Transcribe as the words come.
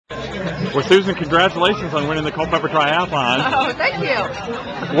Well, Susan, congratulations on winning the Culpeper Triathlon. Oh, thank you.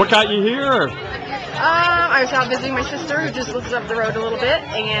 What got you here? I was out visiting my sister, who just lives up the road a little bit,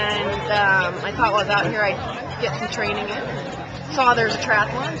 and I thought while I was out here I'd get some training in. Saw there's a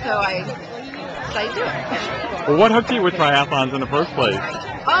triathlon, so I decided to do it. Well, what hooked you with triathlons in the first place?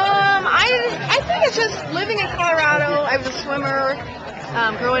 I think it's just living in Colorado. I was a swimmer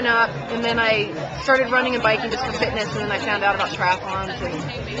growing up, and then I started running and biking just for fitness, and then I found out about triathlons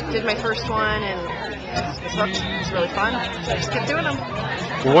and did my first one, and it's hooked. It's really fun, so I just kept doing them.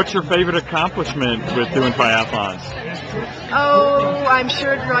 Well, what's your favorite accomplishment with doing triathlons? Oh, I'm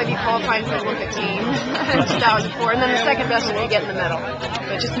sure it'd probably be qualifying for the Olympic team in 2004, and then the second best would be getting the medal.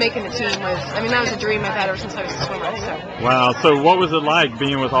 But just making the team was, that was a dream I've had ever since I was a swimmer. So. Wow, so what was it like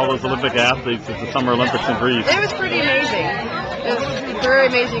being with all those Olympic athletes at the Summer Olympics in Greece? It was pretty amazing. It was a very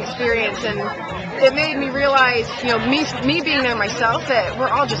amazing experience, and it made me realize, me being there myself, that we're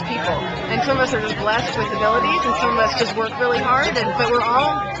all just people. And some of us are just blessed with abilities, and some of us just work really hard, but we're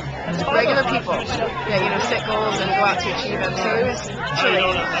all regular people that, set goals and go out to achieve them. So it was really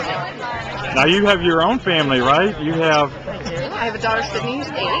amazing. Now you have your own family, right? You have... I do. I have a daughter, Sydney, who's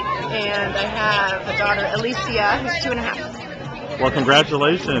 8, and I have a daughter, Alicia, who's 2.5. Well,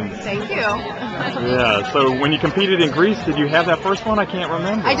 congratulations. Thank you. Yeah, so when you competed in Greece, did you have that first one? I can't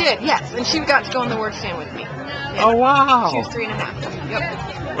remember. I did, yes, and she got to go on the word stand with me. Yeah. Oh, wow. She was 3.5. Yep.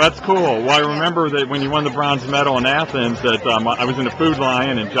 That's cool. Well, I remember that when you won the bronze medal in Athens, that I was in a food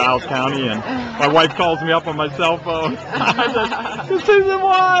line in Giles County, and my wife calls me up on my cell phone. I said, Susan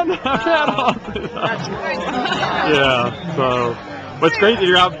won! That's great. Yeah, so... Well, it's great that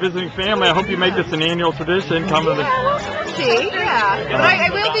you're out visiting family. I hope you make this an annual tradition. We'll see, yeah. But I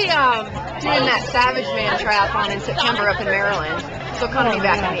will be doing that Savage Man triathlon in September up in Maryland. So I'll kind of be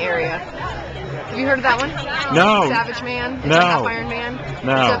back in the area. Have you heard of that one? No. Savage Man? It's No. a half Ironman.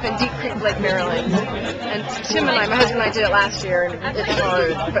 No. It's up in Deep Creek Lake, Maryland. And Tim and I, my husband and I did it last year, and it's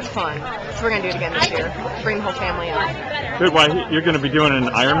hard, but fun. So we're going to do it again this year. Bring the whole family out. Good. Why, you're going to be doing an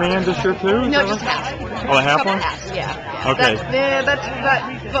Ironman this year, too? No, just half. Oh, a half one? Halves, yeah. Okay. But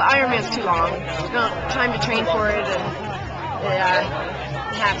Ironman's too long. No time to train for it, and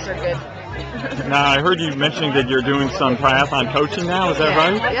halves are good. Now, I heard you mentioning that you're doing some triathlon coaching now. Is that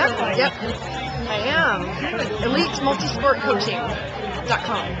right? Yep. I am.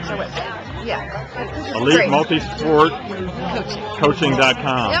 EliteMultisportCoaching.com is our website. Yeah.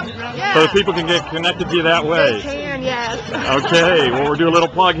 EliteMultisportCoaching.com. Yep. Yeah. So that people can get connected to you that way. They can, yes. Okay. Well, we'll do a little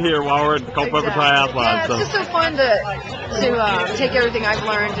plug here while we're at the Culpeper Triathlon. Yeah, it's just so fun to take everything I've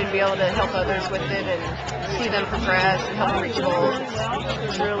learned and be able to help others with it and see them progress and help them reach goals.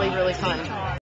 It's really, really fun.